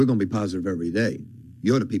We're going to be positive every day.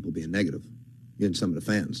 You're the people being negative. You're in some of the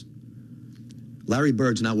fans. Larry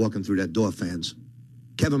Bird's not walking through that door, fans.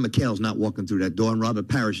 Kevin McHale's not walking through that door, and Robert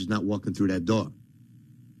Parrish is not walking through that door.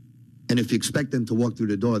 And if you expect them to walk through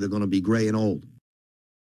the door, they're going to be gray and old.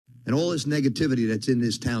 And all this negativity that's in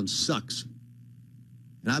this town sucks.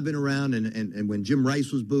 And I've been around, and when Jim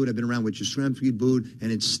Rice was booed, I've been around with Yastrzemski booed,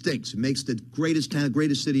 and it stinks. It makes the greatest town,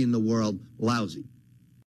 greatest city in the world lousy.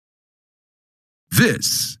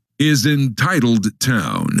 This is Entitled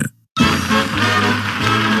Town. Thanks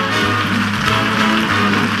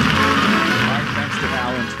to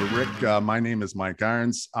Alan, to Rick. My name is Mike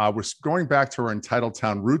Irons. We're going back to our Entitled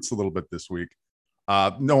Town roots a little bit this week.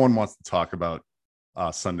 No one wants to talk about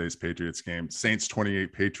Sunday's Patriots game. Saints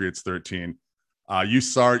 28, Patriots 13. You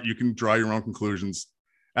saw it. You can draw your own conclusions.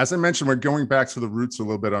 As I mentioned, we're going back to the roots a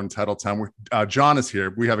little bit on Entitled Town. John is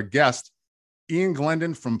here. We have a guest. Ian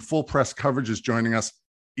Glendon from Full Press Coverage is joining us.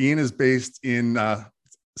 Ian is based in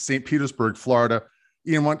St. Petersburg, Florida.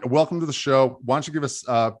 Ian, welcome to the show. Why don't you give us,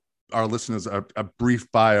 our listeners, a brief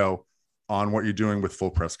bio on what you're doing with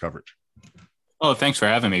Full Press Coverage? Oh, thanks for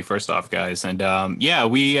having me, first off, guys. And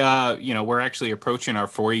we're actually approaching our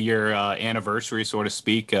 4-year anniversary, so to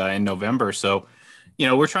speak, in November. So,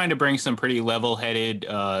 we're trying to bring some pretty level-headed,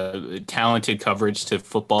 talented coverage to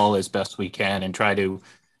football as best we can, and try to,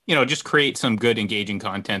 just create some good, engaging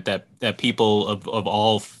content that people of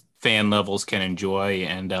all fan levels can enjoy.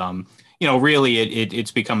 And, really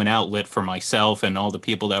it's become an outlet for myself and all the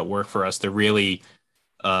people that work for us to really,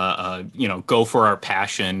 go for our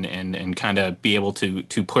passion and kind of be able to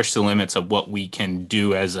push the limits of what we can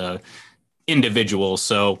do as a individual.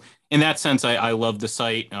 So in that sense, I love the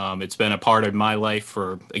site. It's been a part of my life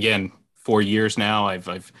for, again, 4 years now.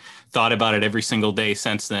 I've thought about it every single day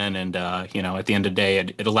since then. And, at the end of the day,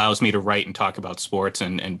 it allows me to write and talk about sports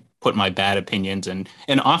and put my bad opinions and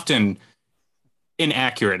often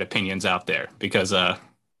inaccurate opinions out there, because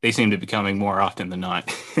they seem to be becoming more often than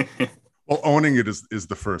not. Well, owning it is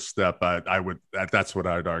the first step. That's what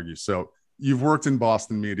I'd argue. So you've worked in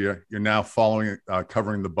Boston media. You're now covering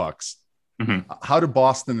the Bucs. Mm-hmm. How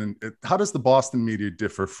does the Boston media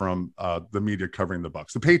differ from the media covering the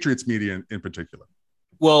Bucs, the Patriots media in particular?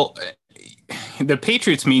 Well, the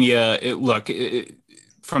Patriots media,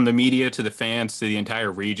 from the media to the fans to the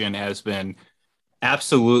entire region, has been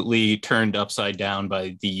absolutely turned upside down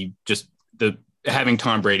by the having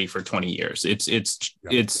Tom Brady for 20 years.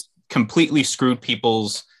 It's completely screwed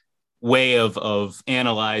people's way of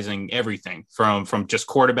analyzing everything from just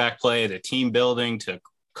quarterback play to team building to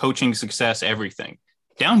coaching success, everything.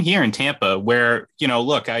 Down here in Tampa, where,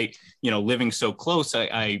 living so close,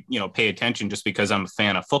 I pay attention just because I'm a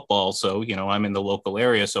fan of football. So, I'm in the local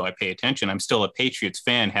area, so I pay attention. I'm still a Patriots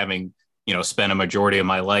fan, having, spent a majority of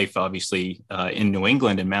my life, obviously, in New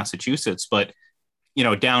England and Massachusetts. But,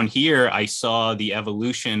 down here, I saw the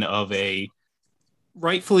evolution of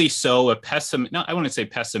rightfully so, I wouldn't say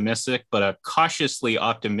pessimistic, but a cautiously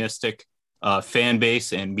optimistic fan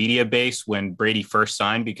base and media base when Brady first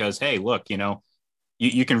signed, because, hey, look,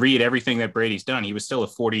 you can read everything that Brady's done. He was still a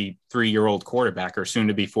 43-year-old quarterback, or soon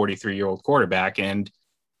to be 43-year-old quarterback. And,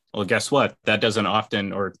 well, guess what? That doesn't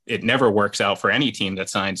often, or it never works out for any team that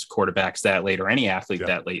signs quarterbacks that late, or any athlete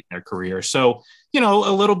that late in their career. So,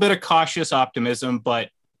 a little bit of cautious optimism, but,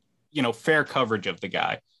 fair coverage of the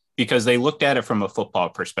guy, because they looked at it from a football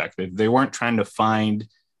perspective. They weren't trying to find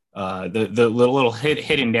the little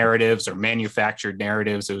hidden narratives or manufactured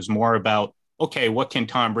narratives. It was more about, okay, what can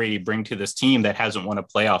Tom Brady bring to this team that hasn't won a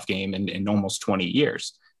playoff game in almost 20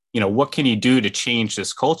 years? What can he do to change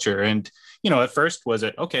this culture? And, at first was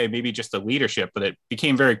it, okay, maybe just the leadership, but it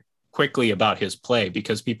became very quickly about his play,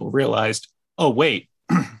 because people realized, oh, wait,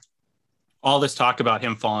 all this talk about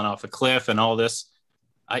him falling off a cliff and all this,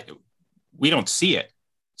 we don't see it.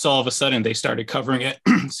 So all of a sudden they started covering it.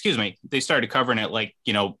 Excuse me. They started covering it like,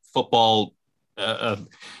 football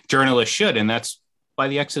journalists should. And that's by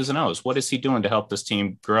the X's and O's. What is he doing to help this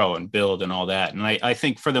team grow and build and all that? And I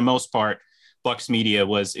think for the most part, Bucs media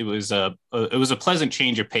was a pleasant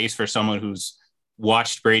change of pace for someone who's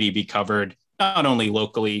watched Brady be covered, not only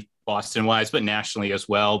locally, Boston wise, but nationally as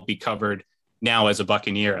well, be covered now as a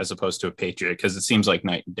Buccaneer as opposed to a Patriot, because it seems like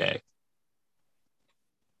night and day.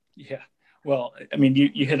 Yeah. Well, I mean,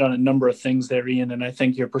 you hit on a number of things there, Ian, and I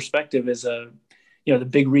think your perspective is the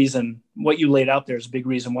big reason. What you laid out there is a big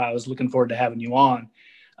reason why I was looking forward to having you on.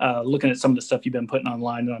 Looking at some of the stuff you've been putting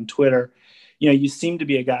online and on Twitter, you seem to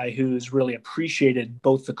be a guy who's really appreciated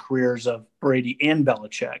both the careers of Brady and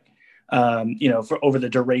Belichick, for over the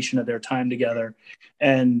duration of their time together,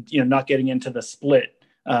 and not getting into the split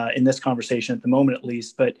in this conversation at the moment, at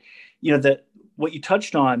least, but what you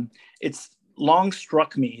touched on, it's long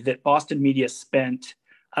struck me that Boston media spent,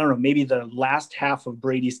 I don't know, maybe the last half of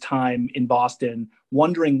Brady's time in Boston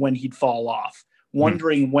wondering when he'd fall off,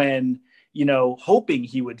 wondering when, hoping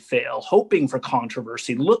he would fail, hoping for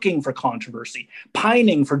controversy, looking for controversy,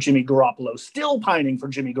 pining for Jimmy Garoppolo, still pining for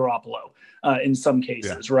Jimmy Garoppolo in some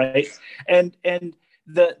cases, right? And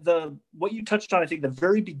the what you touched on, I think the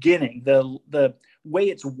very beginning, the way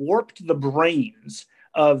it's warped the brains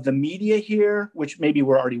of the media here, which maybe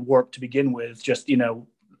were already warped to begin with, just,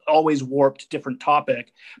 always warped, different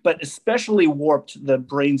topic, but especially warped the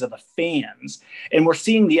brains of the fans. And we're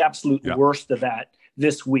seeing the absolute worst of that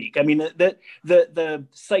this week. I mean, the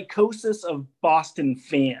psychosis of Boston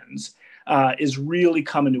fans is really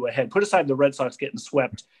coming to a head. Put aside the Red Sox getting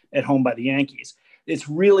swept at home by the Yankees. It's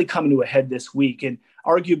really coming to a head this week. And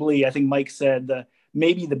arguably, I think Mike said,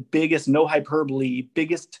 maybe the biggest, no hyperbole,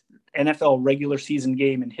 biggest NFL regular season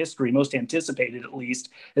game in history, most anticipated at least,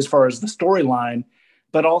 as far as the storyline,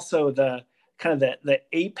 but also the kind of the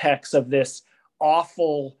apex of this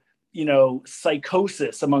awful,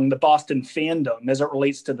 psychosis among the Boston fandom as it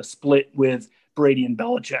relates to the split with Brady and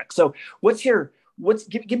Belichick. So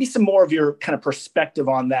give me some more of your kind of perspective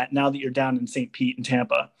on that now that you're down in St. Pete and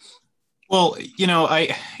Tampa. Well,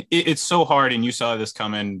 it's so hard, and you saw this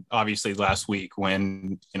coming obviously last week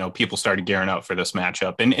when, people started gearing up for this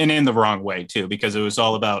matchup and in the wrong way too, because it was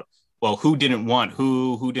all about, well, who didn't want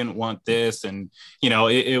who didn't want this. And,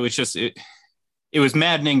 it was just, it was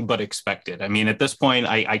maddening, but expected. I mean, at this point,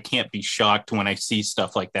 I can't be shocked when I see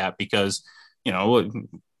stuff like that because,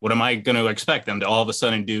 what am I going to expect them to all of a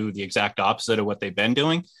sudden do the exact opposite of what they've been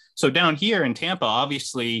doing? So down here in Tampa,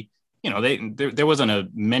 obviously, there wasn't a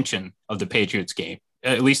mention of the Patriots game,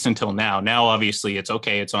 at least until now. Now, obviously, it's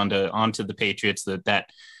okay. It's onto the Patriots that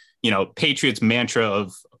Patriots mantra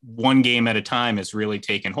of one game at a time has really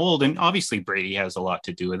taken hold. And obviously, Brady has a lot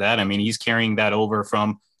to do with that. I mean, he's carrying that over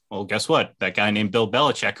from, well, guess what? That guy named Bill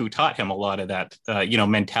Belichick, who taught him a lot of that,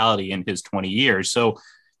 mentality in his 20 years. So,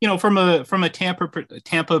 from a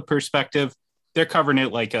Tampa perspective, they're covering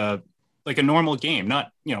it like a normal game,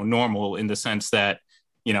 not, normal in the sense that,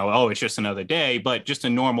 it's just another day, but just a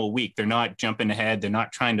normal week. They're not jumping ahead. They're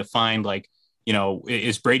not trying to find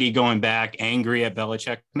is Brady going back angry at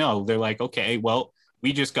Belichick? No, they're like, okay, well,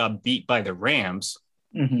 we just got beat by the Rams.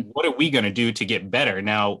 Mm-hmm. What are we going to do to get better?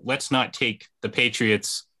 Now, let's not take the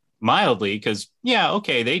Patriots mildly because,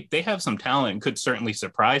 they have some talent and could certainly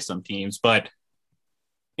surprise some teams, but,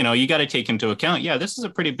 you got to take into account, this is a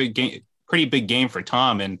pretty big game for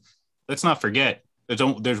Tom. And let's not forget,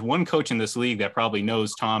 there's one coach in this league that probably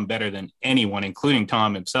knows Tom better than anyone, including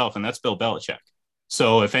Tom himself, and that's Bill Belichick.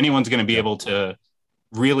 So if anyone's going to be able to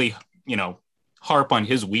really, harp on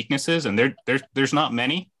his weaknesses, and there's not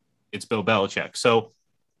many, it's Bill Belichick. So,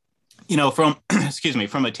 from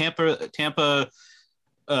a Tampa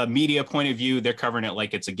media point of view, they're covering it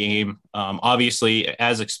like it's a game. Obviously,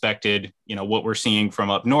 as expected, what we're seeing from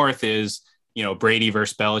up north is, Brady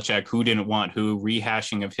versus Belichick, who didn't want who,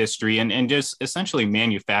 rehashing of history, and just essentially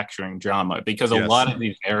manufacturing drama, because a lot of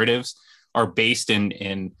these narratives are based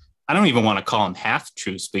in I don't even want to call them half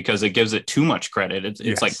truths because it gives it too much credit.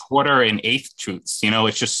 It's like quarter and eighth truths.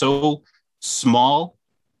 It's just so small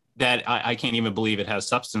that I can't even believe it has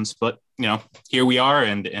substance. But here we are,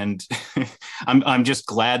 and I'm just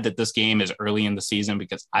glad that this game is early in the season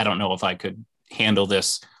because I don't know if I could handle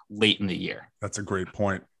this late in the year. That's a great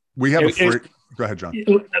point. We have go ahead, John.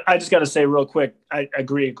 I just got to say real quick, I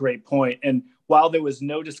agree, a great point. And while there was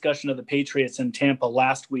no discussion of the Patriots in Tampa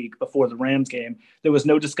last week before the Rams game, there was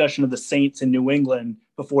no discussion of the Saints in New England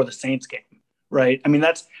before the Saints game, right? I mean,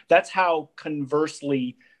 that's how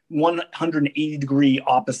conversely 180-degree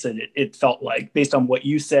opposite it felt like, based on what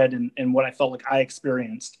you said and what I felt like I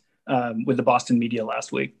experienced with the Boston media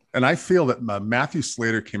last week. And I feel that Matthew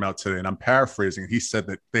Slater came out today, and I'm paraphrasing. He said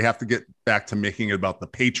that they have to get back to making it about the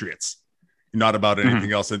Patriots, not about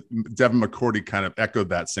anything else. And Devin McCourty kind of echoed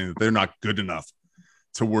that, saying that they're not good enough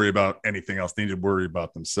to worry about anything else. They need to worry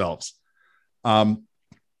about themselves. Let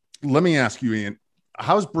me ask you, Ian,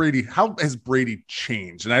 how has Brady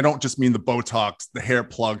changed? And I don't just mean the Botox, the hair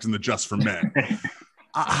plugs, and the Just for Men.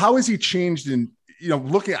 How has he changed in,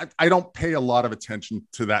 looking at, I don't pay a lot of attention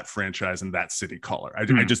to that franchise and that city color. I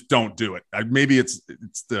just don't do it. Maybe it's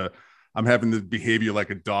I'm having the behavior like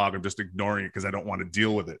a dog. I'm just ignoring it because I don't want to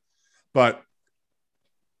deal with it. But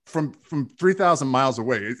from 3,000 miles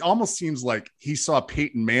away, it almost seems like he saw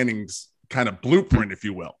Peyton Manning's kind of blueprint, if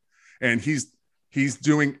you will. And he's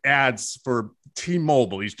doing ads for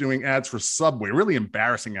T-Mobile. He's doing ads for Subway, really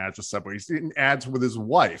embarrassing ads for Subway. He's doing ads with his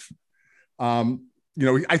wife.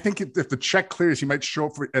 I think if the check clears, he might show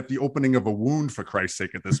up at the opening of a wound, for Christ's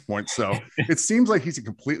sake, at this point. So it seems like he's a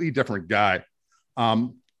completely different guy.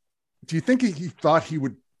 Do you think he thought he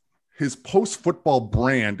would, his post-football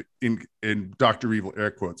brand in Dr. Evil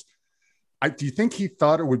air quotes, do you think he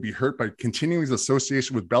thought it would be hurt by continuing his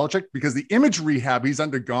association with Belichick? Because the image rehab he's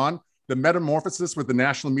undergone, the metamorphosis with the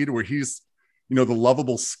national media, where he's, the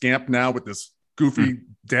lovable scamp now with this goofy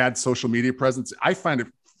dad social media presence, I find it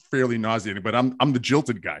fairly nauseating. But I'm the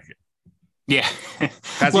jilted guy here. Yeah,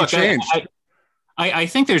 has he changed? I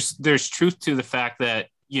think there's truth to the fact that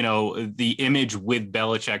the image with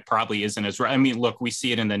Belichick probably isn't as right. I mean, look, we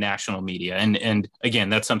see it in the national media, and again,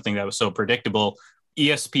 that's something that was so predictable.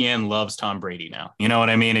 ESPN loves Tom Brady now. You know what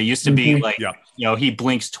I mean? It used to be like, he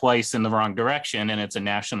blinks twice in the wrong direction and it's a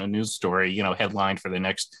national news story, headline for the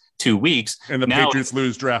next 2 weeks. And the Patriots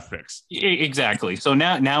lose draft picks. Exactly. So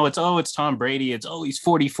now it's Tom Brady. It's, he's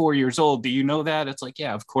 44 years old. Do you know that? It's like,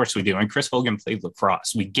 yeah, of course we do. And Chris Hogan played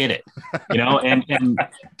lacrosse. We get it, and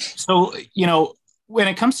so, when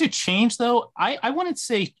it comes to change though, I wouldn't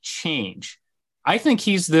say change. I think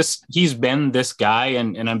he's been this guy,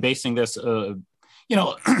 and I'm basing this,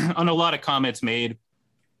 on a lot of comments made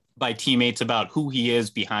by teammates about who he is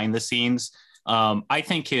behind the scenes. I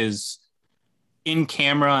think his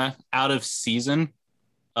in-camera, out-of-season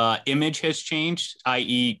image has changed,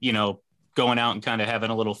 i.e., going out and kind of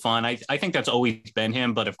having a little fun. I think that's always been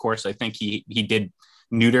him, but of course, I think he did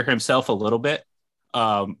neuter himself a little bit,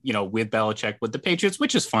 with Belichick, with the Patriots,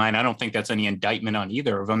 which is fine. I don't think that's any indictment on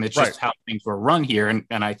either of them. It's just how things were run here,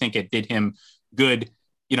 and I think it did him good,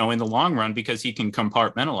 in the long run, because he can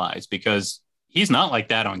compartmentalize, because he's not like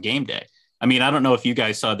that on game day. I mean, I don't know if you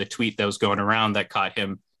guys saw the tweet that was going around that caught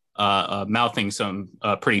him mouthing some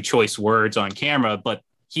pretty choice words on camera, but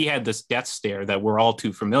he had this death stare that we're all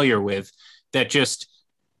too familiar with that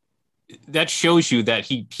shows you that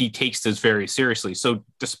he takes this very seriously. So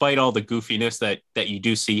despite all the goofiness that you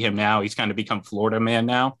do see him now, he's kind of become Florida man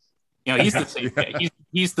now. He's the same guy.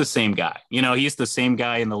 He's the same guy. He's the same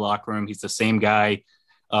guy in the locker room. He's the same guy.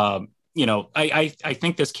 I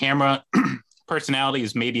think this camera personality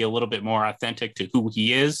is maybe a little bit more authentic to who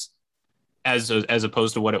he is as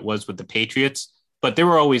opposed to what it was with the Patriots. But there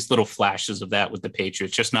were always little flashes of that with the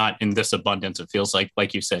Patriots, just not in this abundance. It feels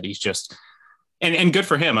like you said, he's just, and good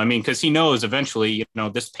for him. I mean, because he knows eventually,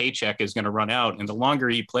 this paycheck is going to run out, and the longer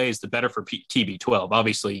he plays, the better for TB12.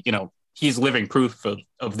 Obviously, he's living proof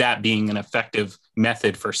of that being an effective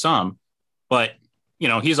method for some, but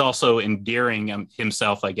he's also endearing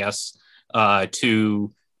himself, I guess,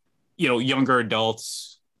 to, younger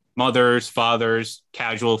adults, mothers, fathers,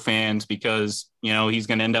 casual fans, because, he's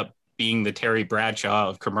going to end up being the Terry Bradshaw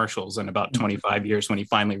of commercials in about 25 years when he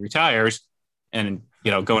finally retires, and,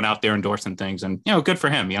 going out there endorsing things, and, good for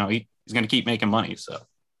him. He's going to keep making money. So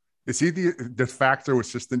is he the de facto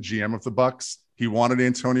assistant GM of the Bucs? He wanted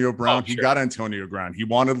Antonio Brown. He got Antonio Brown. He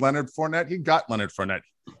wanted Leonard Fournette. He got Leonard Fournette.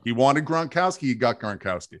 He wanted Gronkowski. He got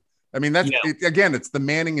Gronkowski. I mean, again, it's the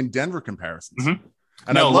Manning and Denver comparisons. Mm-hmm.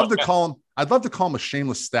 And I'd love to call him a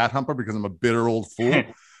shameless stat humper, because I'm a bitter old fool.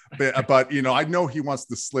 but I know he wants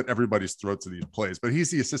to slit everybody's throats of these plays, but he's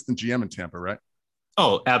the assistant GM in Tampa, right?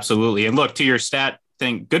 Oh, absolutely. And look, to your stat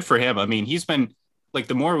thing, good for him. I mean, he's been, like,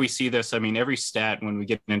 the more we see this, I mean, every stat, when we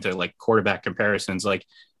get into like quarterback comparisons, like,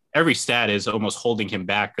 every stat is almost holding him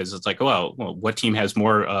back, because it's like, well, what team has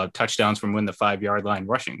more touchdowns from within the 5-yard line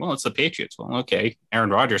rushing? Well, it's the Patriots. Well, okay, Aaron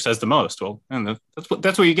Rodgers has the most. Well, and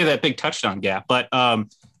that's where you get that big touchdown gap. But to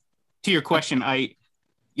your question, I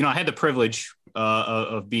had the privilege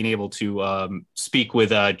of being able to speak with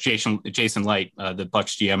Jason Light, the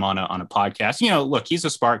Bucs GM, on a podcast. Look, he's a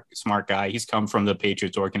smart guy. He's come from the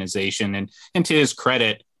Patriots organization, and to his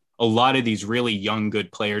credit, a lot of these really young,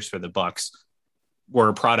 good players for the Bucs were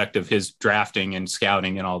a product of his drafting and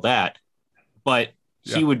scouting and all that. But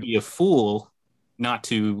he would be a fool not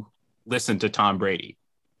to listen to Tom Brady.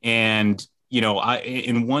 And,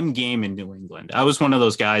 in one game in New England, I was one of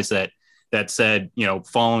those guys that said,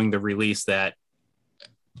 following the release, that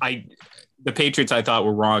the Patriots, I thought,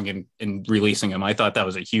 were wrong in releasing him. I thought that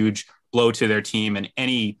was a huge blow to their team, and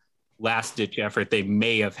any last ditch effort they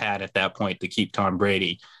may have had at that point to keep Tom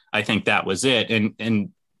Brady. I think that was it.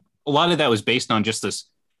 And a lot of that was based on just this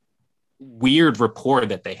weird rapport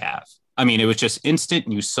that they have. I mean, it was just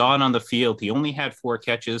instant. You saw it on the field. He only had 4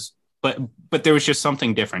 catches, but there was just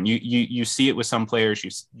something different. You see it with some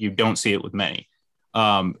players. You don't see it with many.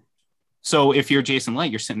 So if you're Jason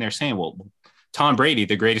Light, you're sitting there saying, well, Tom Brady,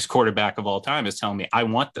 the greatest quarterback of all time, is telling me I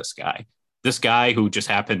want this guy who just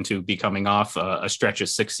happened to be coming off a stretch of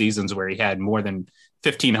 6 seasons where he had more than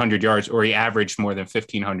 1,500 yards, or he averaged more than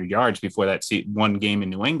 1,500 yards before that one game in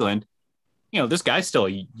New England. This guy's still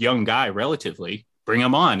a young guy relatively. Bring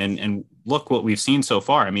him on and look what we've seen so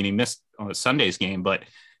far. I mean, he missed on Sunday's game, but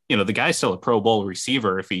the guy's still a Pro Bowl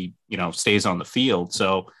receiver if he, stays on the field.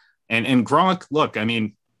 So, and Gronk, look, I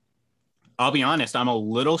mean, I'll be honest, I'm a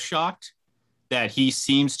little shocked that he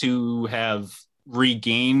seems to have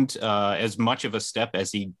regained as much of a step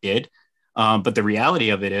as he did. But the reality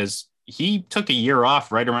of it is he took a year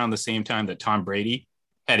off right around the same time that Tom Brady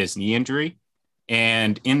had his knee injury.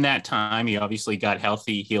 And in that time, he obviously got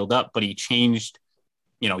healthy, healed up, but he changed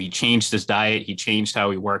his diet. He changed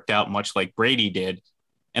how he worked out, much like Brady did.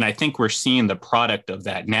 And I think we're seeing the product of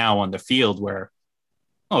that now on the field where,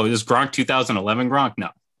 is Gronk 2011 Gronk? No,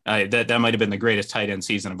 that might've been the greatest tight end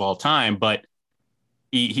season of all time, but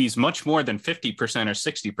he's much more than 50% or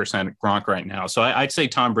 60% Gronk right now. So I'd say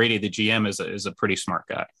Tom Brady, the GM, is a pretty smart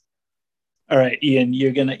guy. All right, Ian,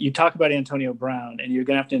 you talk about Antonio Brown, and you're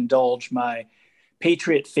going to have to indulge my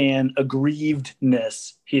Patriot fan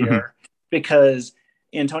aggrievedness here, because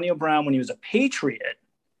Antonio Brown, when he was a Patriot,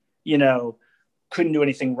 couldn't do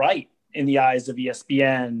anything right in the eyes of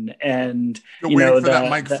ESPN. And you're waiting for that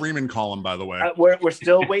Mike Freeman column, by the way. We're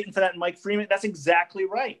still waiting for that Mike Freeman. That's exactly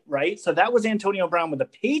right. So that was Antonio Brown with the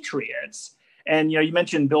Patriots. And you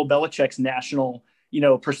mentioned Bill Belichick's national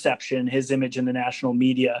perception, his image in the national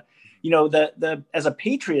media. As a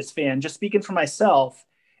Patriots fan, just speaking for myself,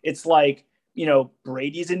 it's like,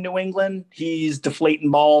 Brady's in New England. He's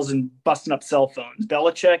deflating balls and busting up cell phones.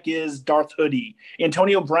 Belichick is Darth Hoodie.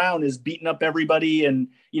 Antonio Brown is beating up everybody, and,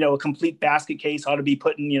 a complete basket case ought to be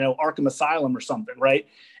put in, Arkham Asylum or something. Right.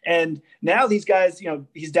 And now these guys,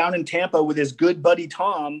 he's down in Tampa with his good buddy,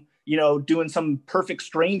 Tom, doing some Perfect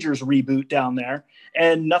Strangers reboot down there,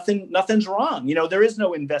 and nothing's wrong. There is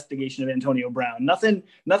no investigation of Antonio Brown. Nothing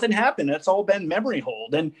happened. That's all been memory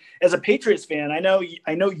hold. And as a Patriots fan, I know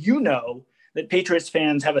that Patriots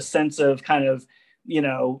fans have a sense of kind of,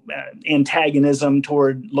 antagonism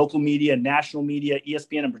toward local media, national media,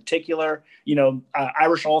 ESPN in particular,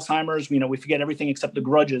 Irish Alzheimer's, we forget everything except the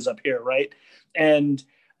grudges up here. Right. And,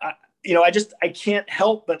 I can't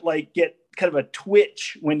help but get kind of a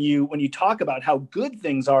twitch when you talk about how good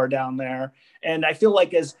things are down there. And I feel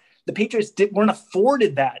like as the Patriots weren't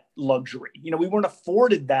afforded that luxury, we weren't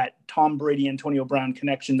afforded that Tom Brady, Antonio Brown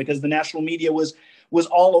connection, because the national media was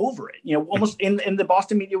all over it. Almost in the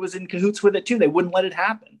Boston media was in cahoots with it too. They wouldn't let it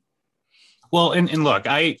happen. Well, and look,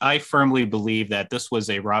 I firmly believe that this was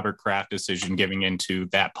a Robert Kraft decision giving into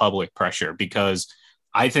that public pressure, because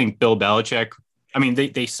I think Bill Belichick, I mean,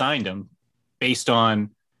 they signed him they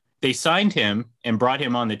signed him and brought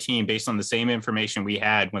him on the team based on the same information we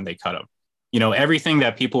had when they cut him. Everything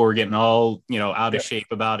that people were getting all, out of shape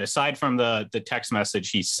about, aside from the text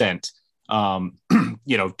message he sent,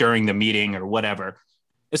 during the meeting or whatever,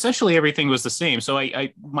 essentially everything was the same. So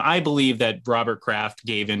I believe that Robert Kraft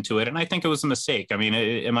gave into it, and I think it was a mistake. I mean,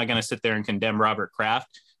 am I going to sit there and condemn Robert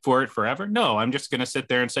Kraft for it forever? No, I'm just going to sit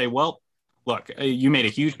there and say, well, look, you made a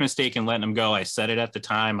huge mistake in letting him go. I said it at the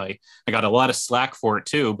time. I got a lot of slack for it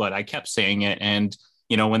too, but I kept saying it. And,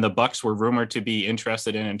 when the Bucs were rumored to be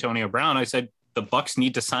interested in Antonio Brown, I said, the Bucs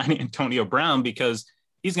need to sign Antonio Brown, because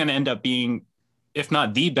he's going to end up being, if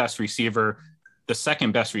not the best receiver, the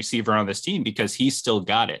second best receiver on this team, because he's still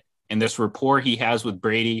got it. And this rapport he has with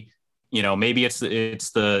Brady, maybe it's the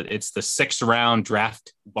 6th round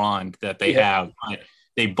draft bond that they have.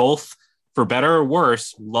 They both, for better or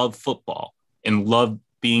worse, love football and love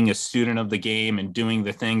being a student of the game and doing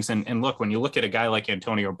the things. And look, when you look at a guy like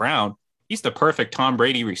Antonio Brown, he's the perfect Tom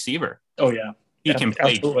Brady receiver. Oh yeah. He can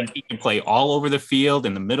play. Absolutely. He can play all over the field,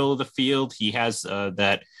 in the middle of the field. He has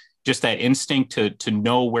that instinct to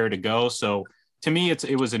know where to go. So to me,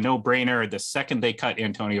 it was a no-brainer. The second they cut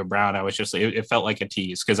Antonio Brown, I was just, it felt like a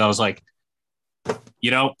tease, because I was like,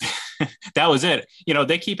 that was it.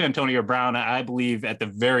 They keep Antonio Brown. I believe at the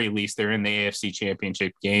very least they're in the AFC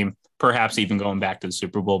Championship game, perhaps even going back to the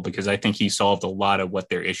Super Bowl, because I think he solved a lot of what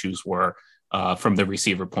their issues were from the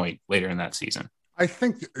receiver point later in that season. I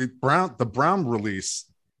think the Brown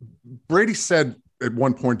release, Brady said at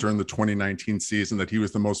one point during the 2019 season that he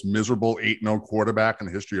was the most miserable 8-0 quarterback in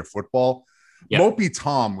the history of football. Yep. Mopey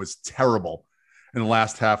Tom was terrible in the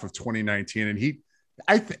last half of 2019.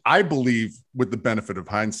 And I believe, with the benefit of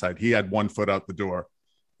hindsight, he had one foot out the door.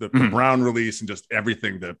 The Brown release and just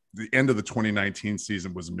everything, the end of the 2019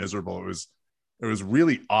 season was miserable. It was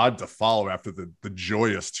really odd to follow after the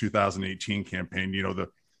joyous 2018 campaign.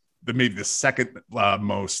 Maybe the second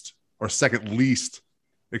most or second least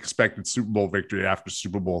expected Super Bowl victory after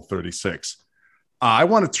Super Bowl 36. I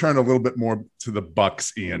want to turn a little bit more to the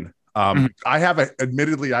Bucs, Ian. I have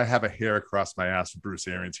admittedly, I have a hair across my ass for Bruce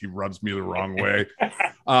Arians. He rubs me the wrong way.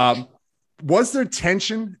 Was there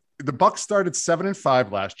tension? The Bucs started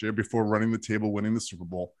 7-5 last year before running the table, winning the Super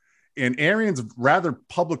Bowl. And Arians rather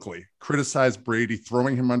publicly criticized Brady,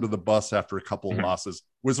 throwing him under the bus after a couple of losses.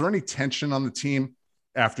 Was there any tension on the team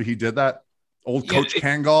after he did that? Old Coach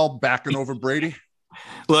Kangol backing over Brady?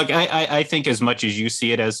 Look, I think as much as you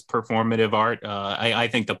see it as performative art, I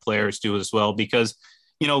think the players do as well because,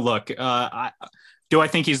 look, do I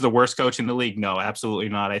think he's the worst coach in the league? No, absolutely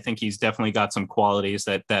not. I think he's definitely got some qualities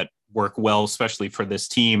that work well, especially for this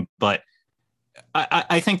team. But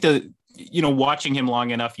I think watching him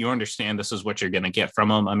long enough, you understand this is what you're going to get from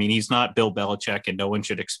him. I mean, he's not Bill Belichick and no one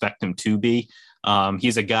should expect him to be.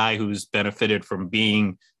 He's a guy who's benefited from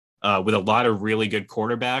being with a lot of really good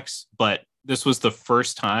quarterbacks, but this was the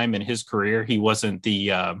first time in his career he wasn't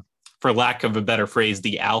the, for lack of a better phrase,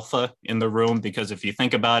 the alpha in the room. Because if you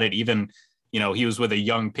think about it, even, he was with a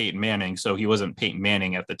young Peyton Manning, so he wasn't Peyton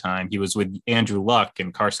Manning at the time. He was with Andrew Luck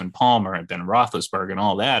and Carson Palmer and Ben Roethlisberger and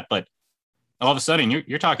all that. But all of a sudden,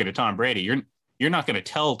 you're talking to Tom Brady. You're not going to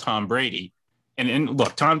tell Tom Brady. And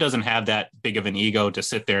look, Tom doesn't have that big of an ego to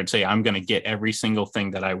sit there and say, I'm going to get every single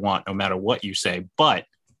thing that I want, no matter what you say. But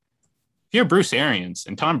if you're Bruce Arians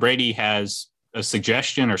and Tom Brady has a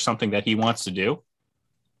suggestion or something that he wants to do,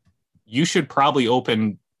 you should probably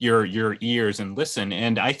open your ears and listen.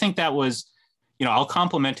 And I think that was, I'll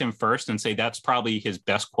compliment him first and say that's probably his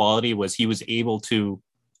best quality was he was able to,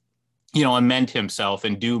 amend himself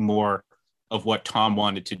and do more of what Tom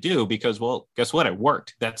wanted to do because, well, guess what? It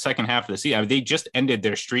worked. That second half of the season, they just ended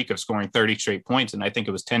their streak of scoring 30 straight points. And I think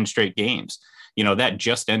it was 10 straight games, that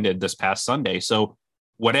just ended this past Sunday. So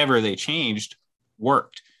whatever they changed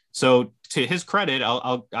worked. So to his credit,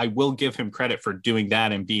 I will give him credit for doing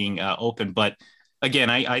that and being open. But again,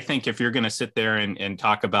 I think if you're going to sit there and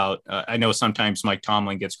talk about, I know sometimes Mike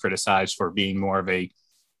Tomlin gets criticized for being more of a,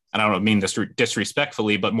 I don't mean this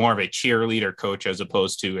disrespectfully, but more of a cheerleader coach as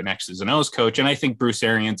opposed to an X's and O's coach. And I think Bruce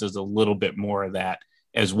Arians is a little bit more of that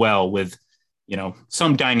as well with,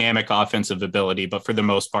 some dynamic offensive ability. But for the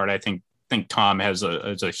most part, I think Tom has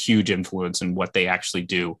a huge influence in what they actually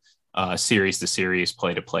do, series to series,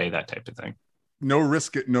 play to play, that type of thing. No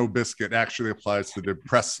risk it, no biscuit actually applies to the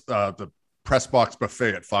press box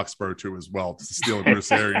buffet at Foxborough too as well, to steal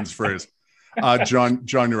Bruce Arians' phrase. John,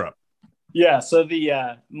 you're up. Yeah. So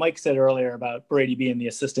Mike said earlier about Brady being the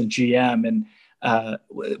assistant GM, and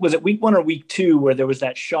was it week 1 or week 2 where there was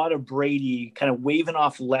that shot of Brady kind of waving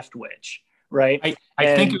off Leftwich, right?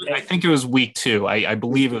 I think it was week 2. I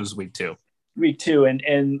believe it was week 2. Week 2,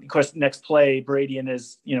 and of course, next play, Brady in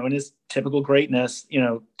his typical greatness,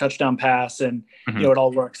 touchdown pass, and it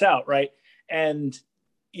all works out, right? And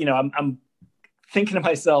I'm thinking to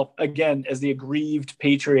myself again as the aggrieved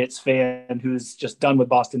Patriots fan who's just done with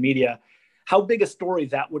Boston media, how big a story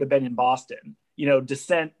that would have been in Boston.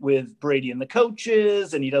 Dissent with Brady and the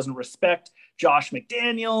coaches, and he doesn't respect Josh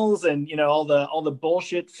McDaniels, and all the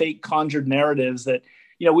bullshit, fake conjured narratives that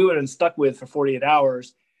we would have been stuck with for 48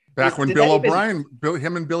 hours. Back when him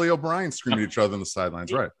and Billy O'Brien screamed at each other on the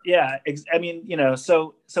sidelines, right? Yeah, I mean,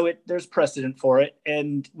 so there's precedent for it.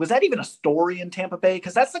 And was that even a story in Tampa Bay?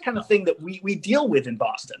 Because that's the kind of thing that we deal with in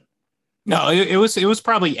Boston. No, it was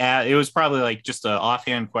probably like just an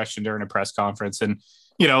offhand question during a press conference, and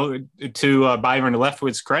to Byron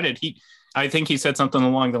Leftwich's credit, I think he said something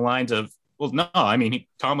along the lines of, well, no, I mean,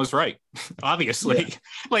 Tom was right, obviously.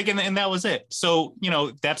 Yeah. And that was it. So,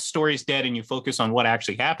 that story's dead and you focus on what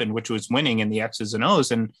actually happened, which was winning in the X's and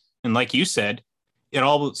O's. And like you said, it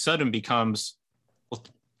all of a sudden becomes, well,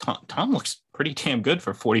 Tom looks pretty damn good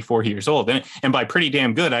for 44 years old. And by pretty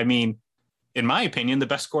damn good, I mean, in my opinion, the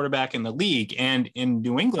best quarterback in the league. And in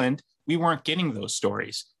New England, we weren't getting those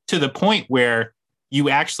stories to the point where you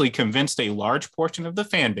actually convinced a large portion of the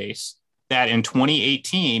fan base that in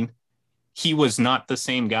 2018, he was not the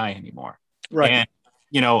same guy anymore. Right. And,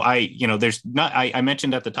 I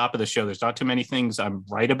mentioned at the top of the show, there's not too many things I'm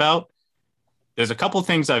right about. There's a couple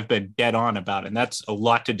things I've been dead on about, and that's a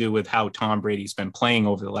lot to do with how Tom Brady's been playing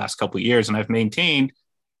over the last couple of years. And I've maintained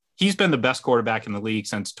he's been the best quarterback in the league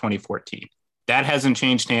since 2014. That hasn't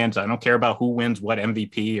changed hands. I don't care about who wins what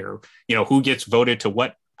MVP or, who gets voted to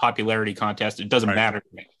what popularity contest. It doesn't matter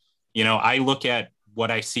to me. I look at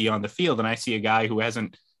what I see on the field, and I see a guy who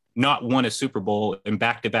hasn't not won a Super Bowl in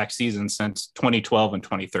back-to-back seasons since 2012 and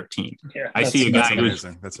 2013. Yeah, I see a guy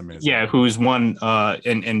that's amazing. Yeah, who's won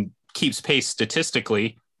and keeps pace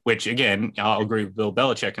statistically, which again, I'll agree with Bill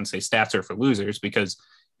Belichick and say stats are for losers, because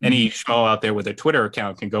any schmo out there with a Twitter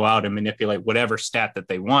account can go out and manipulate whatever stat that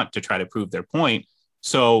they want to try to prove their point.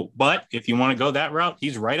 So, but if you want to go that route,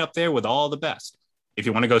 he's right up there with all the best. If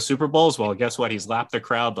you want to go Super Bowls, well, guess what? He's lapped the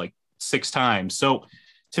crowd like 6 times. So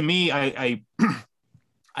to me, I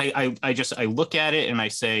look at it and I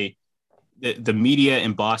say the media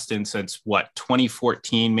in Boston since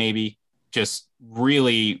 2014, maybe, just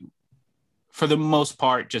really, for the most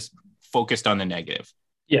part, just focused on the negative.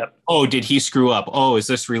 Yeah. Oh, did he screw up? Oh, is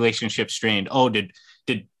this relationship strained? Oh, did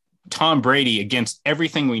Tom Brady, against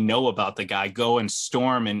everything we know about the guy, go and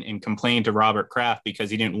storm and complain to Robert Kraft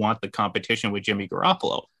because he didn't want the competition with Jimmy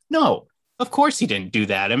Garoppolo? No, of course he didn't do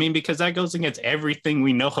that. I mean, because that goes against everything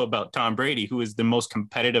we know about Tom Brady, who is the most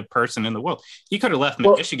competitive person in the world. He could have left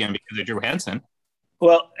Michigan because of Drew Henson.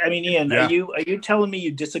 Well, I mean, Ian, are you telling me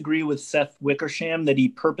you disagree with Seth Wickersham that he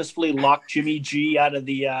purposefully locked Jimmy G out of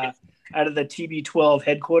the TB12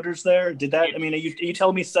 headquarters there? Did that? I mean, are you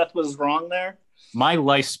telling me Seth was wrong there? My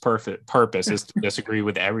life's purpose is to disagree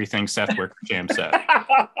with everything Seth Wickersham said.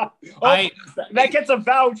 That gets a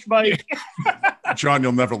vouch, Mike. John,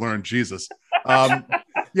 you'll never learn Jesus. I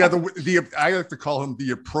like to call him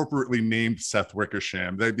the appropriately named Seth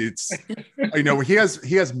Wickersham. It's, he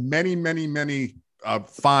has many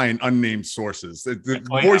fine unnamed sources. The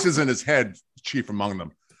voices in his head, chief among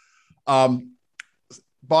them.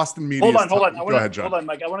 Boston media. Hold on. Go ahead, John. Hold on,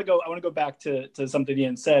 Mike. I want to go back to something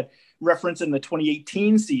Ian said, referencing the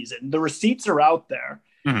 2018 season. The receipts are out there.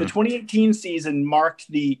 Mm-hmm. The 2018 season marked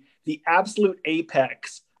the absolute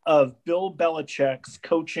apex of Bill Belichick's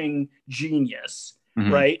coaching genius,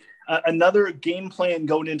 mm-hmm. right? Another game plan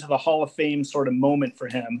going into the Hall of Fame sort of moment for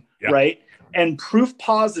him, yep. right? And proof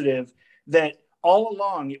positive that all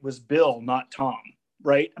along it was Bill, not Tom.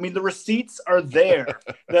 Right. I mean, the receipts are there.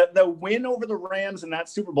 The win over the Rams in that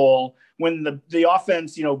Super Bowl, when the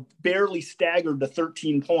offense, barely staggered to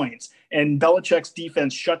 13 points and Belichick's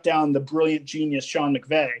defense shut down the brilliant genius Sean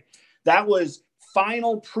McVay, that was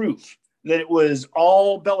final proof that it was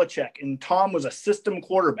all Belichick and Tom was a system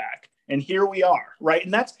quarterback. And here we are. Right.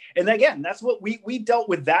 And again, that's what we dealt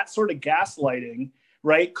with, that sort of gaslighting.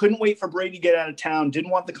 Right. Couldn't wait for Brady to get out of town. Didn't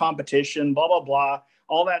want the competition, blah, blah, blah.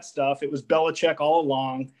 All that stuff. It was Belichick all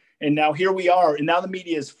along. And now here we are. And now the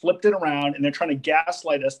media has flipped it around and they're trying to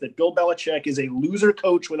gaslight us that Bill Belichick is a loser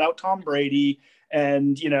coach without Tom Brady.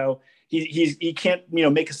 And, he can't,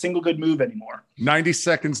 make a single good move anymore. 90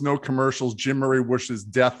 seconds, no commercials. Jim Murray wishes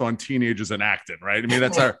death on teenagers in Acton, right? I mean,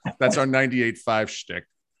 that's our 98.5 shtick.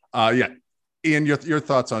 Ian, your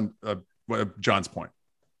thoughts on John's point?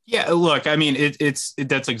 Yeah, look, I mean,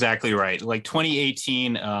 that's exactly right. Like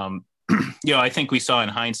 2018, I think we saw in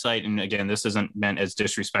hindsight, and again, this isn't meant as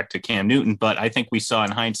disrespect to Cam Newton, but I think we saw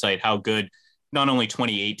in hindsight how good not only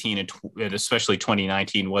 2018 and especially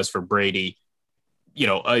 2019 was for Brady.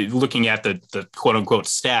 Looking at the quote unquote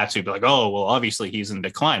stats, you'd be like, oh, well, obviously he's in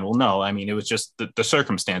decline. Well, no, I mean, it was just the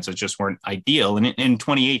circumstances just weren't ideal. And in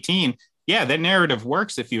 2018, yeah, that narrative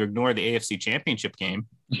works if you ignore the AFC Championship game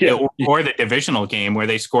or the divisional game where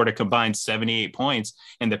they scored a combined 78 points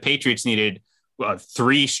and the Patriots needed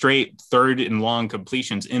 3 straight third and long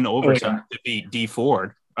completions in overtime to beat D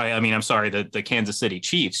Ford. The Kansas City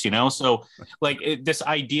Chiefs, So this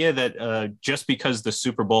idea that just because the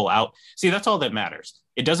Super Bowl that's all that matters.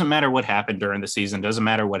 It doesn't matter what happened during the season. Doesn't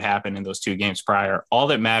matter what happened in those 2 games prior. All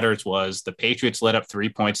that matters was the Patriots let up 3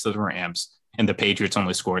 points to the Rams and the Patriots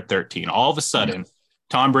only scored 13. All of a sudden,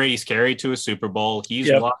 Tom Brady's carried to a Super Bowl.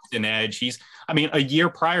 He's locked an edge. A year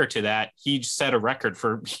prior to that, he set a record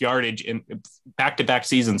for yardage in back-to-back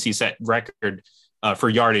seasons. He set record for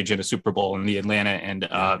yardage in a Super Bowl in the Atlanta and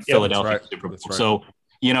Philadelphia Super Bowl. Right. So,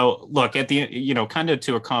 look at the, kind of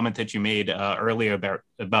to a comment that you made earlier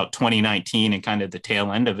about 2019 and kind of the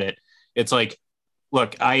tail end of it. It's like,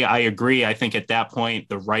 look, I agree. I think at that point,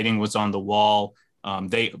 the writing was on the wall.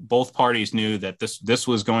 Both parties knew that this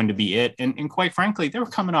was going to be it, and quite frankly, they were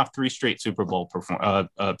coming off 3 straight Super Bowl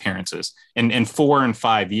appearances in 4 and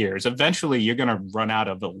 5 years. Eventually, you're going to run out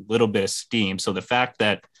of a little bit of steam. So the fact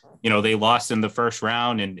that they lost in the first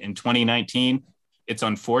round in 2019, it's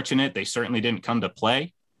unfortunate. They certainly didn't come to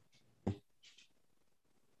play.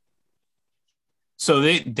 So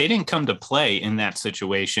they didn't come to play in that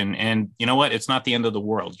situation. And you know what? It's not the end of the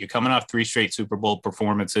world. You're coming off 3 straight Super Bowl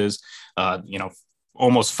performances,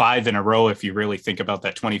 almost 5 in a row if you really think about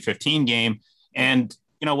that 2015 game. And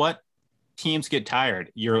you know what? Teams get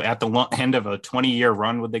tired. You're at the end of a 20-year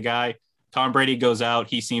run with the guy. Tom Brady goes out.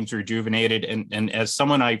 He seems rejuvenated. And as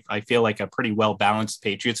someone I feel like a pretty well-balanced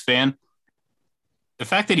Patriots fan, the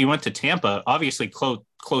fact that he went to Tampa, obviously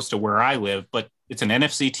close to where I live, but it's an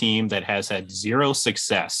NFC team that has had 0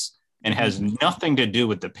 success and has nothing to do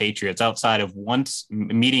with the Patriots outside of once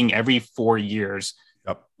meeting every 4 years,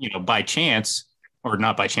 by chance. or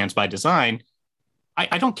not by chance, by design,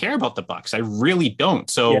 I don't care about the Bucs. I really don't.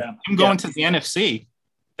 So I'm going to the NFC.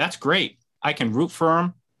 That's great. I can root for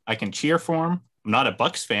him. I can cheer for him. I'm not a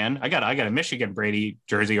Bucs fan. I got a Michigan Brady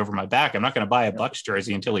jersey over my back. I'm not going to buy a Bucs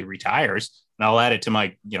jersey until he retires, and I'll add it to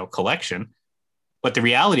my collection. But the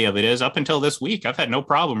reality of it is, up until this week, I've had no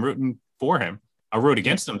problem rooting for him. I'll root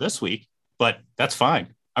against him this week, but that's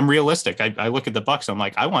fine. I'm realistic. I look at the Bucs. I'm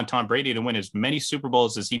like, I want Tom Brady to win as many Super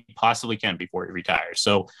Bowls as he possibly can before he retires.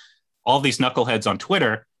 So all these knuckleheads on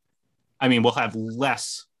Twitter, I mean, we'll have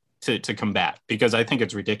less to combat, because I think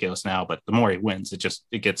it's ridiculous now. But the more he wins,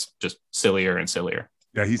 it gets just sillier and sillier.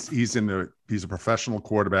 Yeah, he's a professional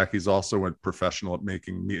quarterback. He's also a professional at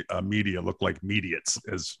making media look like mediates,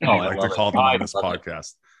 as we like to call them on this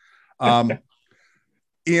podcast. And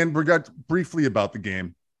briefly about the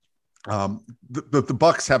game. The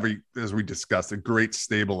Bucs have, as we discussed, a great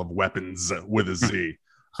stable of weapons with a Z.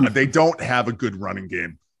 They don't have a good running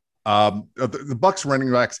game. The Bucs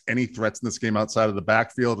running backs any threats in this game outside of the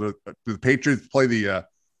backfield? Do the Patriots play the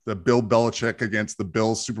Bill Belichick against the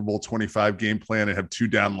Bills Super Bowl 25 game plan and have 2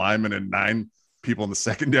 down linemen and 9 people in the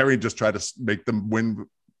secondary and just try to make them win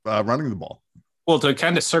running the ball? Well, to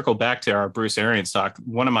kind of circle back to our Bruce Arians talk,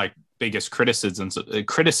 one of my biggest criticisms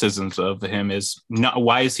of him is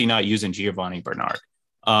why is he not using Giovanni Bernard?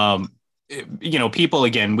 People,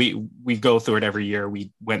 again, we go through it every year.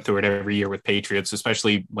 We went through it every year with Patriots,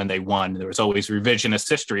 especially when they won. There was always revisionist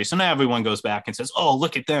history. So now everyone goes back and says, oh,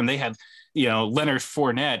 look at them. They had, Leonard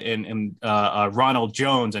Fournette and Ronald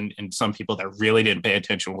Jones, and some people that really didn't pay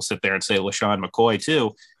attention will sit there and say LaShawn McCoy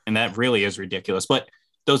too. And that really is ridiculous. But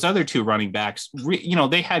those other 2 running backs,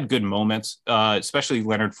 they had good moments, especially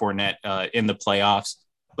Leonard Fournette in the playoffs.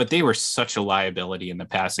 But they were such a liability in the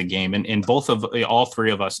passing game. And all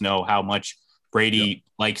 3 of us know how much Brady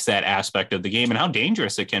likes that aspect of the game and how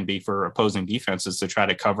dangerous it can be for opposing defenses to try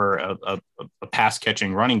to cover a pass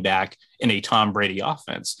catching running back in a Tom Brady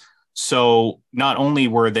offense. So not only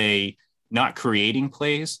were they not creating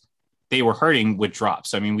plays, they were hurting with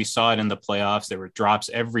drops. I mean, we saw it in the playoffs. There were drops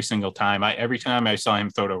every single time. Every time I saw him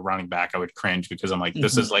throw to a running back, I would cringe, because I'm like,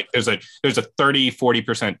 this is like, there's a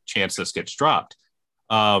 30-40% chance this gets dropped.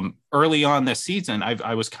 Early on this season,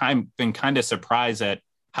 I was been kind of surprised at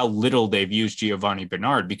how little they've used Giovanni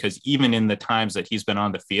Bernard, because even in the times that he's been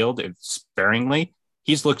on the field, sparingly,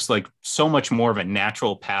 he's looks like so much more of a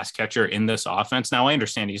natural pass catcher in this offense. Now, I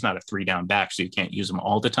understand he's not a 3-down back, so you can't use him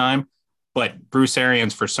all the time, but Bruce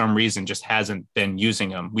Arians, for some reason, just hasn't been using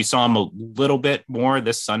him. We saw him a little bit more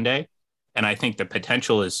this Sunday, and I think the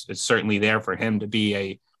potential is certainly there for him to be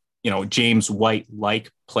a, James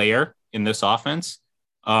White-like player in this offense.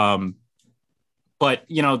 But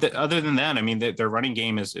other than that, I mean, their running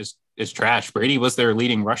game is trash. Brady was their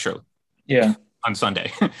leading rusher. Yeah. On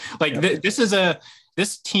Sunday.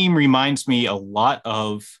 This team reminds me a lot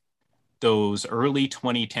of those early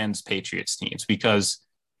 2010s Patriots teams, because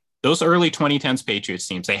those early 2010s Patriots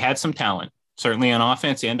teams, they had some talent, certainly on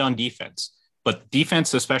offense and on defense, but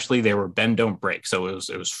defense, especially, they were bend, don't break. So it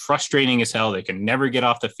was frustrating as hell. They could never get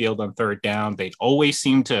off the field on 3rd down. They always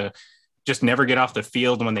seemed to just never get off the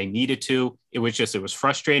field when they needed to. It was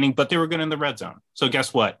frustrating, but they were good in the red zone. So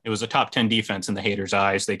guess what? It was a top 10 defense in the haters'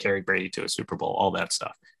 eyes. They carried Brady to a Super Bowl, all that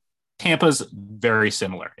stuff. Tampa's very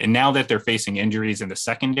similar. And now that they're facing injuries in the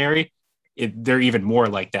secondary, they're even more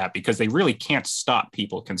like that, because they really can't stop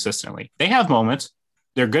people consistently. They have moments.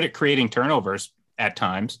 They're good at creating turnovers at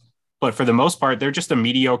times, but for the most part, they're just a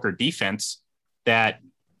mediocre defense that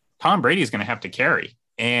Tom Brady is going to have to carry.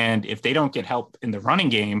 And if they don't get help in the running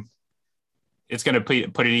game, it's going to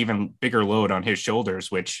put an even bigger load on his shoulders,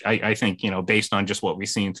 which I think, based on just what we've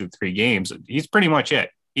seen through 3 games, he's pretty much it.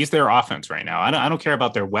 He's their offense right now. I don't care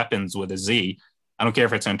about their weapons with a Z. I don't care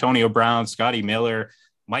if it's Antonio Brown, Scotty Miller,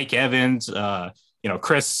 Mike Evans,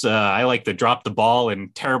 Chris, I like to drop the ball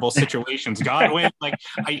in terrible situations. Godwin,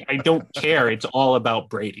 I don't care. It's all about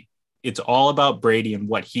Brady. It's all about Brady and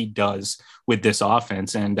what he does with this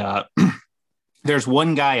offense. And there's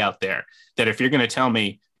one guy out there that, if you're going to tell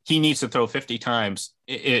me he needs to throw 50 times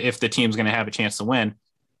if the team's going to have a chance to win,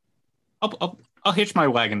 I'll hitch my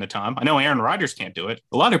wagon to Tom. I know Aaron Rodgers can't do it.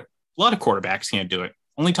 A lot of quarterbacks can't do it.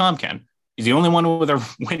 Only Tom can. He's the only one with a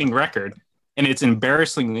winning record, and it's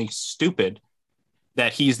embarrassingly stupid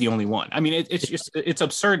that he's the only one. I mean, it's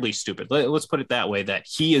absurdly stupid. Let's put it that way, that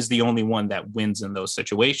he is the only one that wins in those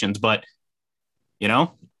situations. But the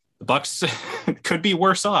Bucs could be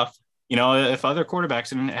worse off. If other quarterbacks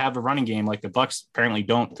didn't have a running game like the Bucs apparently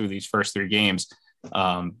don't through these first 3 games,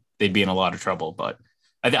 they'd be in a lot of trouble. But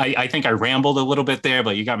I think I rambled a little bit there,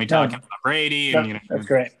 but you got me talking about Brady and that's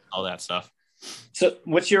great, all that stuff. So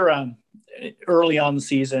what's your early on the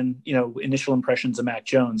season, initial impressions of Mac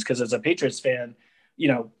Jones? Because as a Patriots fan,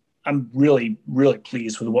 I'm really, really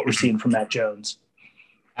pleased with what we're seeing from Mac Jones.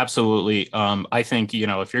 Absolutely. I think,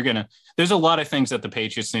 if you're there's a lot of things that the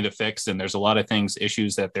Patriots need to fix, and there's a lot of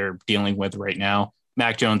issues that they're dealing with right now.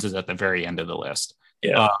 Mac Jones is at the very end of the list.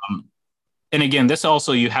 Yeah. And again, this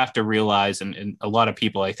also, you have to realize, and a lot of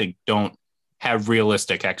people, I think, don't have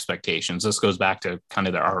realistic expectations. This goes back to kind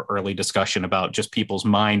of our early discussion about just people's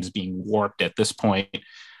minds being warped at this point.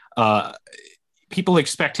 People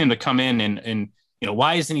expect him to come in and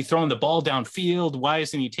why isn't he throwing the ball downfield? Why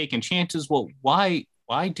isn't he taking chances? Well, why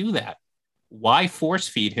do that? Why force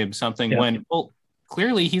feed him something when,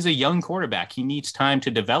 clearly he's a young quarterback. He needs time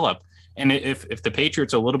to develop. And if the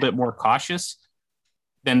Patriots are a little bit more cautious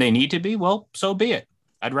than they need to be, well, so be it.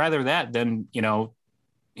 I'd rather that than,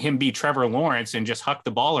 him be Trevor Lawrence and just huck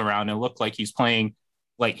the ball around and look like he's playing.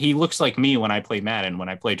 Like, he looks like me when I play Madden, when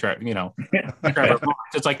I play, Trevor Lawrence.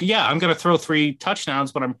 It's like, yeah, I'm going to throw 3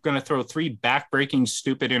 touchdowns, but I'm going to throw 3 back-breaking,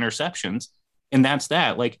 stupid interceptions. And that's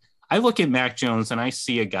that. Like, I look at Mac Jones and I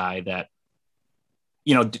see a guy that,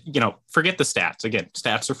 forget the stats. Again,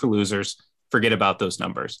 stats are for losers. Forget about those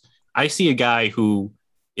numbers. I see a guy who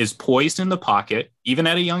is poised in the pocket, even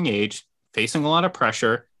at a young age, facing a lot of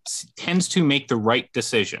pressure, tends to make the right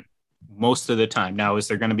decision most of the time. Now, is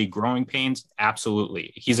there going to be growing pains?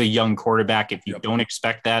 Absolutely. He's a young quarterback. If you don't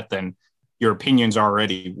expect that, then your opinion's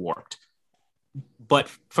already warped. But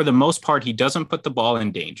for the most part, he doesn't put the ball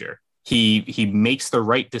in danger. He makes the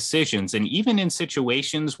right decisions. And even in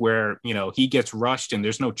situations where, he gets rushed and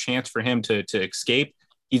there's no chance for him to escape,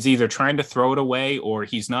 he's either trying to throw it away or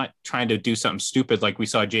he's not trying to do something stupid like we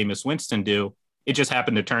saw Jameis Winston do. It just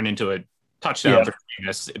happened to turn into a touchdown for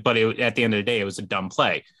Jameis, but at the end of the day, it was a dumb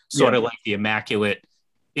play, sort of like the immaculate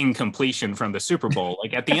incompletion from the Super Bowl.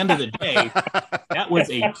 Like, at the end of the day, that was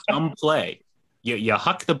a dumb play. You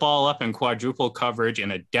huck the ball up in quadruple coverage in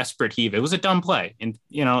a desperate heave. It was a dumb play, and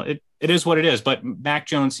it is what it is. But Mac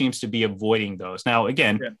Jones seems to be avoiding those. Now,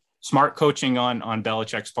 again, smart coaching on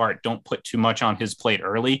Belichick's part. Don't put too much on his plate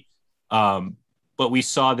early. But we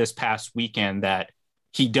saw this past weekend that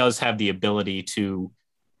he does have the ability to,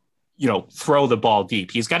 throw the ball deep.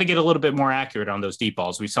 He's got to get a little bit more accurate on those deep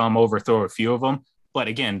balls. We saw him overthrow a few of them, but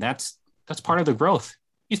again, that's part of the growth.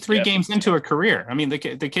 He's 3 games into a career. I mean, the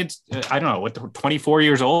kid's, I don't know, 24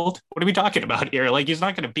 years old. What are we talking about here? Like, he's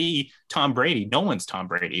not going to be Tom Brady. No one's Tom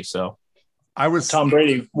Brady. So Tom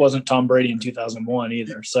Brady wasn't Tom Brady in 2001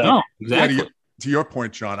 either. So no, exactly. Yeah, to your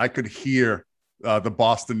point, John, I could hear the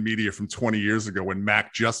Boston media from 20 years ago when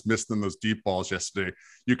Mac just missed them those deep balls yesterday.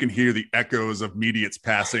 You can hear the echoes of mediates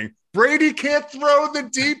passing. Brady can't throw the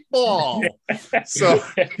deep ball. So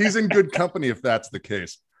he's in good company if that's the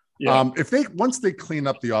case. Yeah. Once they clean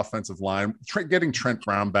up the offensive line, getting Trent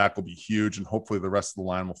Brown back will be huge, and hopefully the rest of the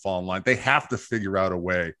line will fall in line. They have to figure out a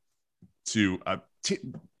way to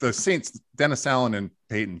the Saints, Dennis Allen and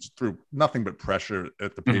Peyton threw nothing but pressure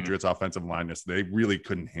at the Patriots offensive line yesterday. They really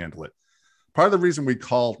couldn't handle it. Part of the reason we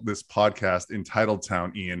call this podcast Entitled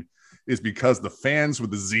Town, Ian, is because the fans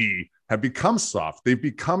with the Z have become soft. They've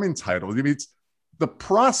become entitled. I mean, the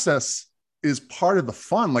process is part of the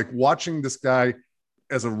fun. Like, watching this guy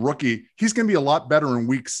as a rookie, he's going to be a lot better in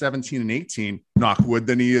weeks 17 and 18, knock wood,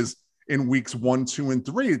 than he is in weeks 1, 2, and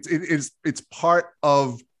 3. It's part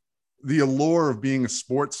of the allure of being a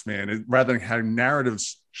sports fan, rather than having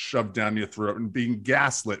narratives shoved down your throat and being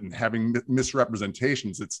gaslit and having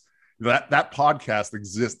misrepresentations. It's that podcast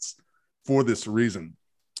exists for this reason.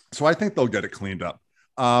 So I think they'll get it cleaned up.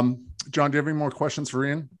 John, do you have any more questions for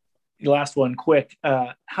Ian? Last one, quick.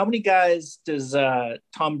 How many guys does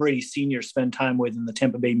Tom Brady Sr. spend time with in the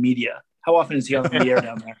Tampa Bay media? How often is he on the air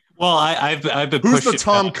down there? Well, I've been. Who's the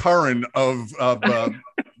Tom Curran of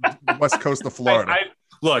West Coast of Florida?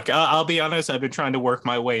 Look, I'll be honest. I've been trying to work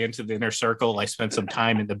my way into the inner circle. I spent some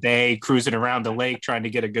time in the Bay, cruising around the lake, trying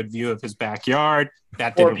to get a good view of his backyard.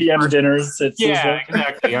 That 4 p.m. dinners.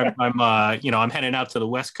 Exactly. I'm heading out to the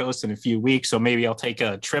West Coast in a few weeks, so maybe I'll take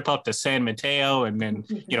a trip up to San Mateo and then,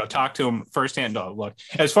 talk to him firsthand. No, look,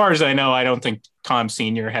 as far as I know, I don't think Tom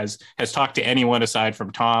Sr. has talked to anyone aside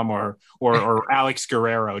from Tom or Alex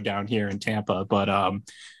Guerrero down here in Tampa. But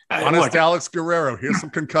honest Alex Guerrero, here's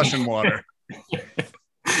some concussion water.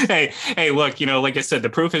 Hey, look, like I said, the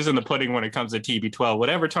proof is in the pudding when it comes to TB12.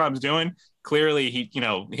 Whatever Tom's doing, clearly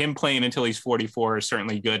him playing until he's 44 is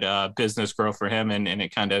certainly good business growth for him, and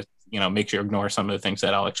it kind of makes you ignore some of the things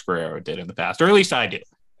that Alex Guerrero did in the past, or at least I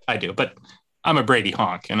do. But I'm a Brady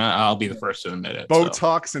honk, and I'll be the first to admit it.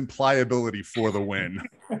 Botox and pliability for the win.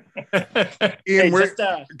 Ian,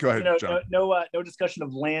 Ian, go ahead, John. No discussion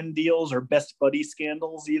of land deals or best buddy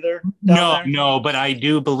scandals either. No, but I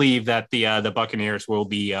do believe that the Buccaneers will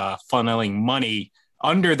be funneling money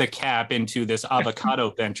under the cap into this avocado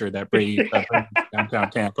venture that Brady downtown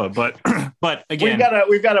Tampa. But again,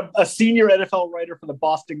 we've got a senior NFL writer for the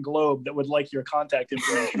Boston Globe that would like your contact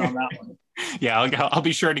information on that one. Yeah, I'll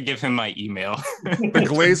be sure to give him my email. The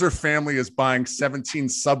Glazer family is buying 17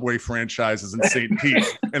 Subway franchises in St.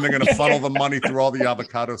 Pete, and they're going to funnel the money through all the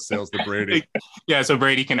avocado sales to Brady. Yeah, so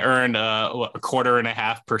Brady can earn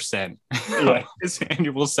 1.5% on his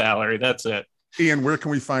annual salary. That's it. Ian, where can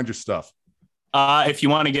we find your stuff? If you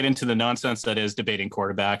want to get into the nonsense that is debating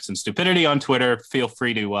quarterbacks and stupidity on Twitter, feel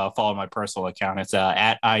free to follow my personal account. It's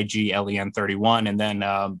at IGLEN31. And then,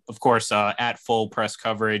 of course, at Full Press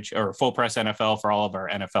Coverage or Full Press NFL for all of our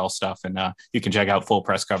NFL stuff. And you can check out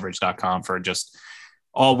fullpresscoverage.com for just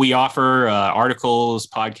all we offer, articles,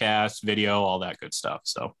 podcasts, video, all that good stuff.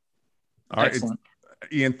 So, all right.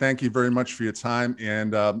 Ian, thank you very much for your time.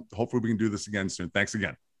 And hopefully we can do this again soon. Thanks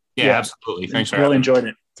again. Yeah. Absolutely. Thanks for having me. Enjoyed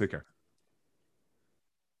it. Take care.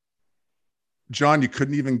 John, you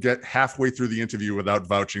couldn't even get halfway through the interview without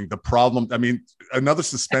vouching. The problem, I mean, another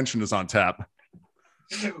suspension is on tap.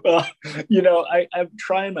 Well, I'm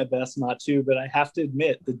trying my best not to, but I have to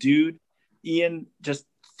admit, the dude, Ian, just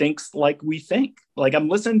thinks like we think. Like, I'm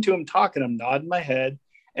listening to him talk and I'm nodding my head.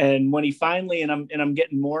 And when he finally, and I'm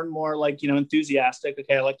getting more and more like, enthusiastic.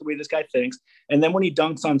 Okay, I like the way this guy thinks. And then when he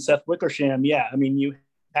dunks on Seth Wickersham, yeah, I mean, you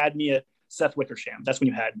had me at Seth Wickersham. That's when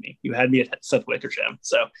you had me. You had me at Seth Wickersham.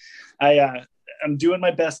 So I'm doing my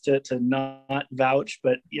best to not vouch,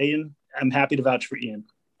 but Ian, I'm happy to vouch for Ian.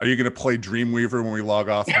 Are you going to play Dreamweaver when we log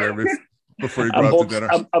off before you go out to dinner?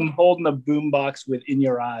 I'm holding a boombox with In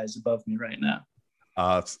Your Eyes above me right now.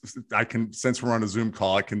 I can, since we're on a Zoom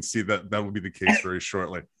call, I can see that will be the case very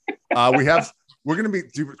shortly. We're going to be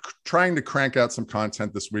trying to crank out some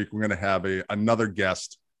content this week. We're going to have another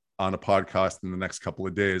guest on a podcast in the next couple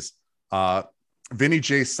of days. Vinny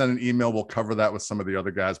J sent an email. We'll cover that with some of the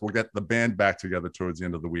other guys. We'll get the band back together towards the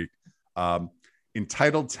end of the week.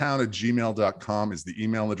 Entitledtown@gmail.com is the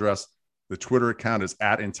email address. The Twitter account is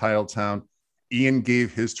at entitledtown. Ian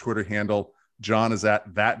gave his Twitter handle. John is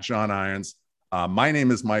at @JohnIrons. My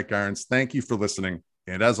name is Mike Irons. Thank you for listening.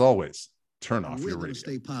 And as always, turn off your radio.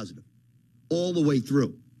 Stay positive all the way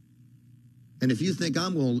through. And if you think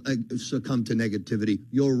I'm going to succumb to negativity,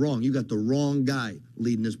 you're wrong. You got the wrong guy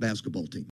leading this basketball team.